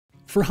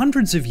For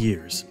hundreds of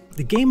years,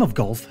 the game of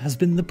golf has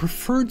been the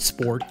preferred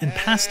sport and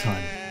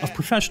pastime of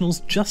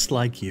professionals just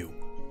like you.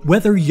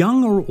 Whether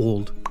young or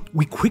old,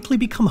 we quickly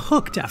become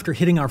hooked after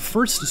hitting our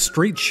first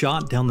straight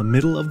shot down the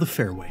middle of the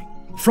fairway.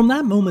 From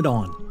that moment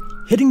on,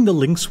 hitting the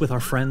links with our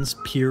friends,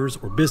 peers,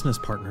 or business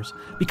partners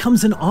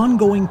becomes an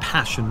ongoing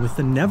passion with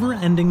the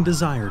never-ending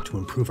desire to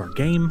improve our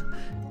game,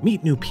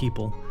 meet new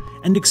people,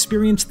 and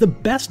experience the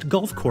best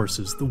golf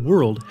courses the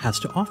world has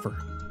to offer.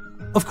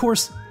 Of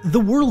course, the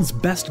world's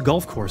best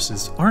golf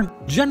courses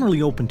aren't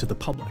generally open to the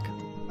public,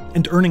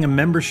 and earning a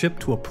membership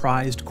to a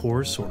prized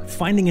course or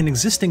finding an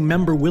existing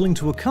member willing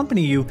to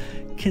accompany you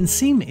can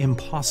seem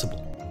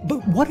impossible.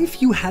 But what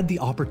if you had the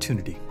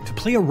opportunity to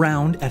play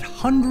around at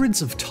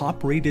hundreds of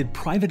top-rated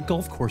private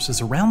golf courses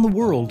around the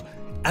world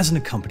as an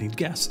accompanied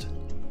guest?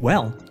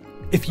 Well,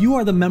 if you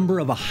are the member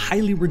of a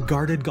highly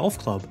regarded golf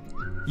club,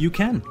 you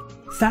can.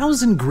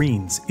 Thousand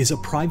Greens is a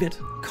private,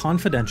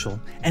 confidential,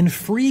 and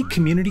free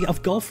community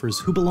of golfers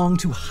who belong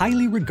to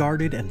highly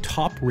regarded and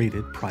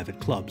top-rated private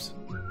clubs.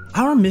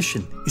 Our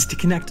mission is to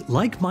connect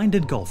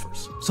like-minded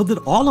golfers so that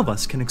all of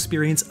us can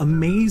experience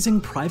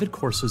amazing private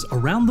courses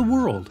around the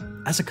world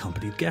as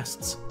accompanied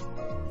guests.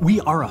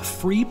 We are a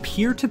free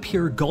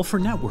peer-to-peer golfer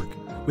network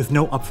with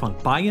no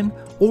upfront buy-in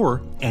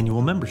or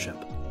annual membership.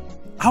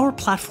 Our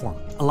platform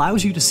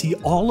allows you to see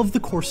all of the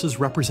courses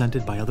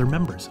represented by other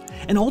members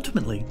and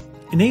ultimately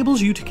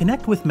enables you to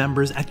connect with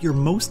members at your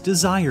most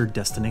desired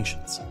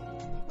destinations.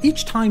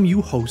 Each time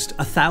you host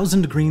a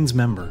Thousand Greens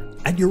member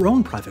at your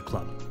own private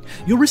club,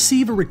 you'll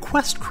receive a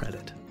request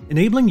credit,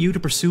 enabling you to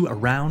pursue a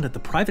round at the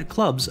private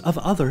clubs of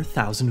other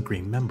Thousand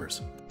Green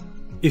members.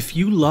 If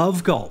you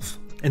love golf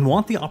and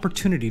want the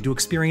opportunity to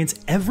experience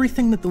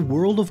everything that the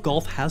world of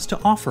golf has to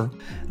offer,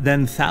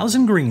 then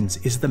Thousand Greens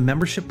is the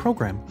membership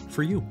program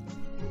for you.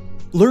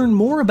 Learn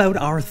more about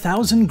our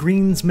Thousand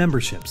Greens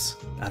memberships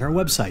at our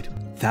website,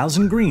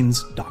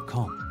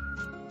 thousandgreens.com.